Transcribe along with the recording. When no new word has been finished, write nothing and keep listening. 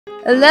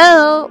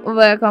Hello,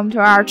 welcome to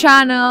our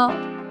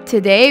channel.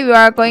 Today we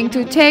are going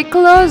to take a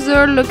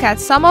closer look at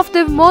some of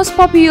the most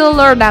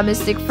popular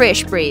domestic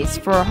fish breeds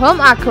for home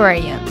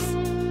aquariums.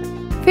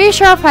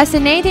 Fish are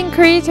fascinating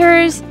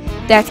creatures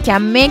that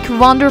can make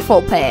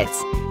wonderful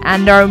pets,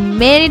 and there are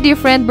many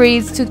different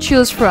breeds to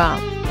choose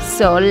from.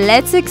 So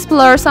let's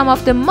explore some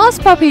of the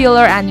most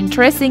popular and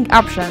interesting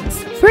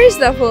options.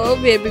 First of all,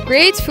 we'll be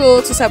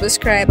grateful to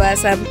subscribe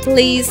us and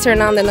please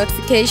turn on the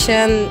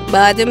notification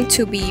button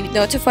to be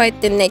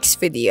notified the next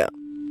video.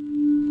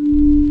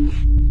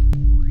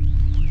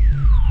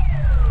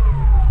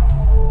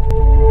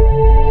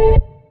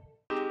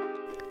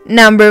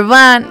 Number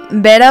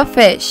 1. Betta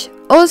fish,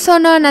 also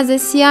known as the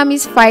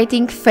Siamese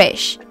fighting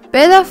fish.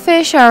 Betta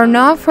fish are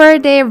known for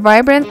their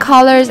vibrant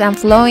colors and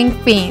flowing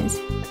fins.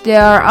 They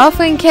are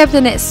often kept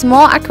in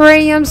small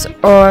aquariums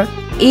or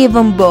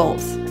even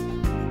bowls.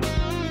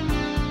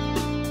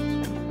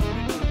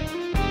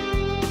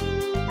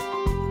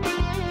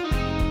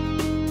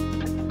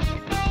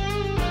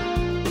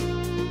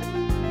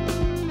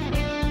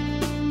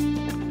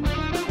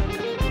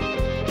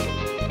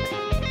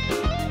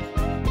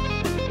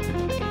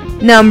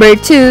 Number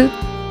 2.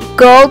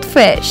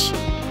 Goldfish.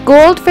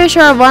 Goldfish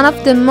are one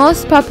of the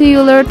most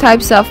popular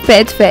types of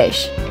pet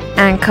fish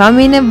and come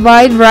in a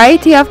wide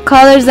variety of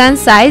colors and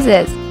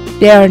sizes.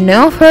 They are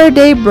known for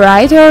their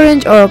bright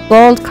orange or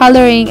gold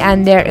coloring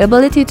and their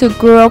ability to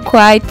grow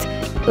quite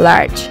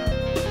large.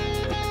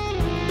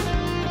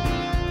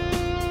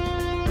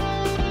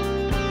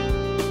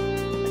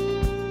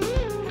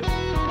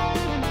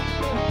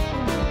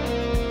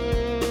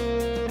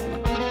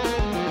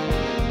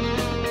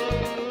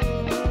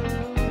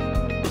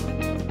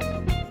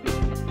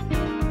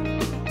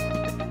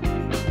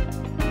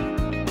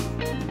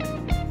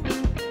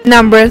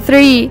 Number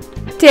 3.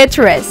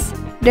 Tetras.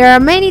 There are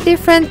many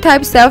different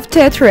types of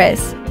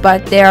tetras,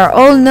 but they are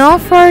all known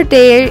for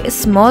their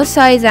small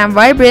size and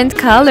vibrant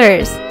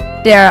colors.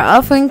 They are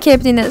often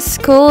kept in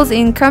schools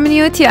in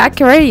community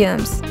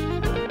aquariums.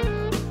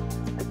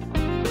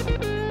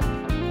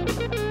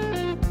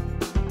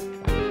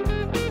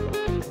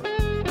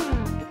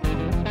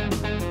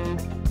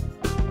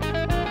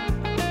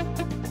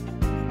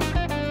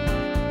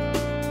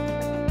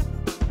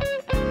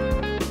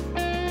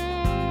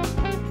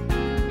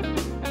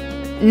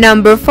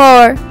 Number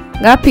 4.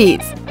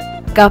 Guppies.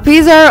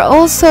 Guppies are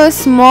also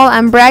small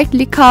and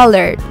brightly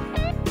colored,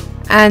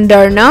 and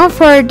are known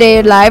for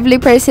their lively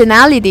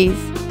personalities.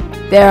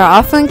 They are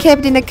often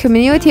kept in a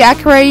community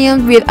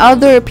aquarium with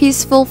other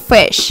peaceful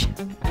fish.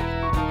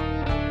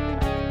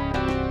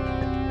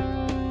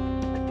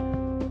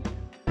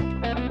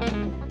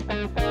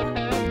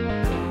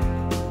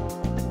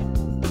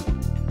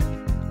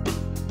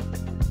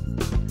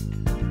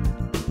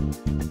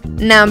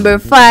 Number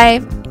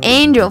 5.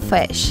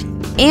 Angelfish.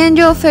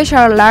 Angelfish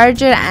are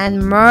larger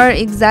and more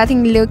exotic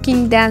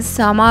looking than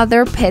some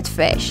other pet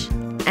fish,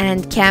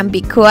 and can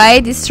be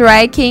quite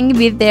striking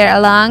with their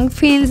long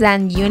fins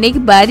and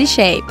unique body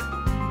shape.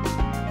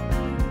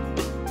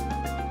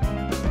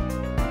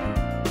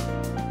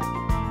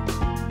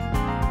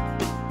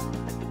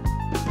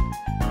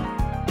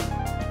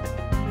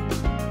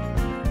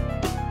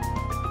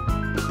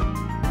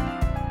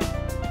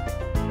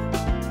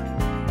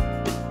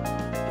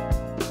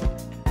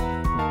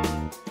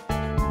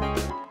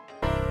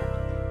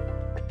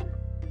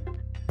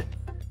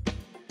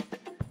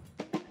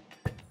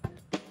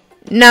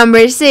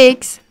 Number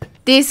 6.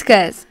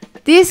 Discus.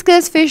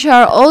 Discus fish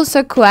are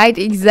also quite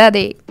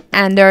exotic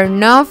and are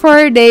known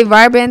for their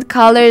vibrant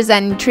colors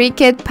and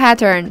intricate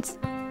patterns.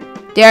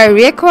 They are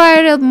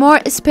require a more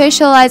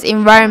specialized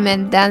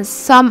environment than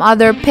some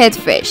other pet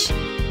fish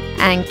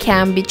and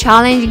can be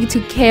challenging to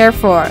care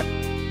for.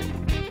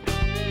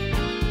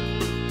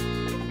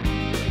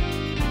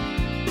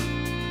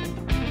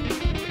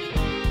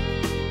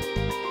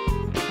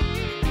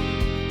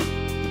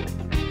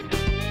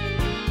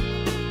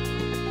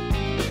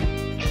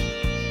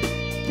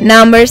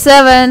 Number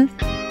 7.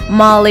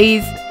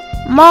 Mollies.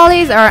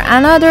 Mollies are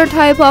another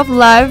type of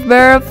live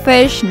bird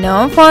fish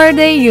known for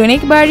their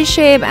unique body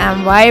shape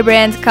and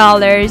vibrant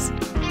colors.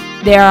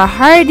 They are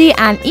hardy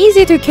and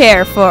easy to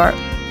care for.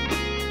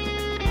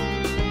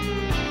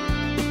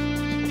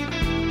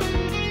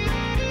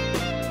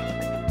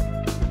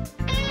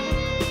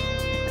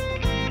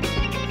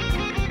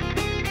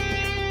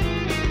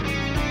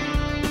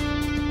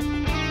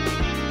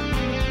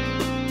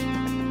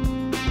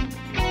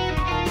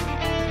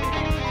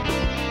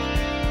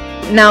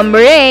 Number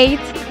 8.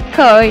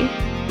 Koi.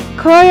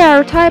 Koi are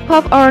a type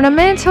of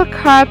ornamental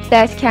carp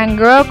that can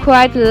grow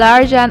quite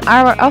large and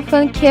are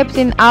often kept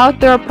in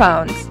outdoor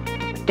ponds.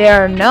 They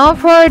are known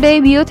for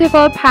their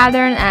beautiful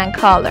pattern and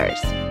colors.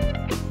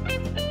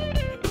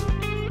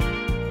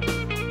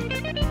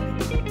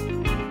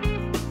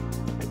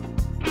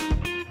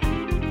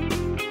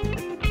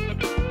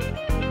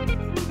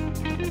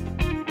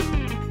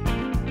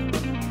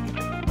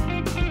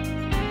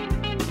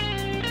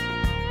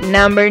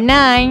 Number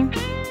 9.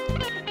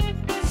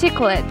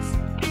 Cichlids.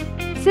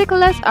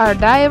 Cichlids are a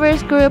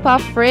diverse group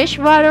of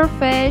freshwater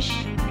fish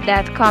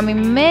that come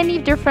in many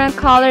different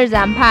colors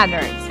and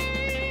patterns.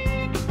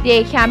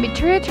 They can be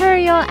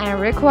territorial and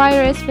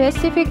require a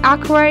specific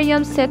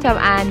aquarium setup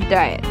and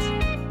diet.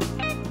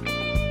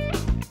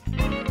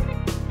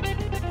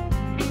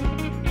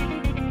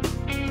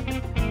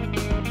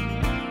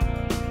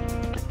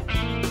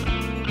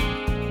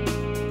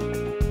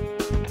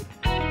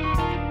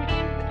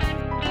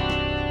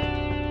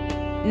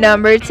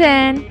 Number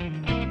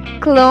 10.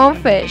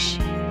 Clownfish.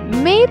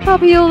 Made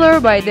popular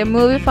by the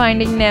movie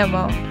Finding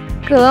Nemo.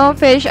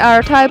 Clownfish are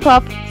a type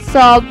of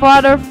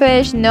saltwater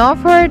fish known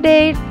for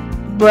their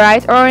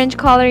bright orange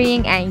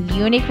coloring and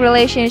unique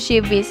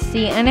relationship with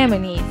sea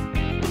anemones.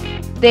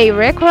 They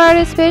require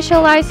a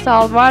specialized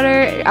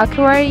saltwater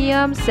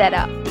aquarium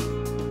setup.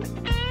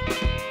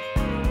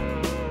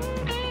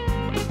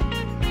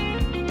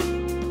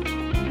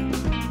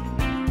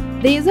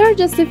 These are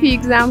just a few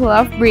examples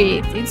of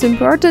breeds. It's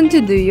important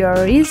to do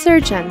your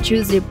research and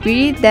choose a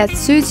breed that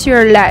suits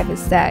your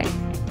lifestyle.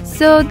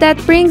 So that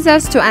brings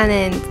us to an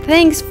end.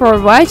 Thanks for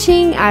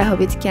watching. I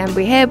hope it can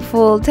be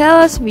helpful. Tell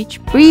us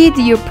which breed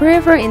you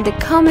prefer in the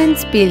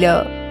comments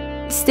below.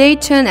 Stay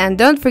tuned and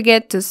don't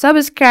forget to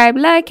subscribe,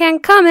 like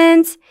and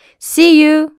comment. See you!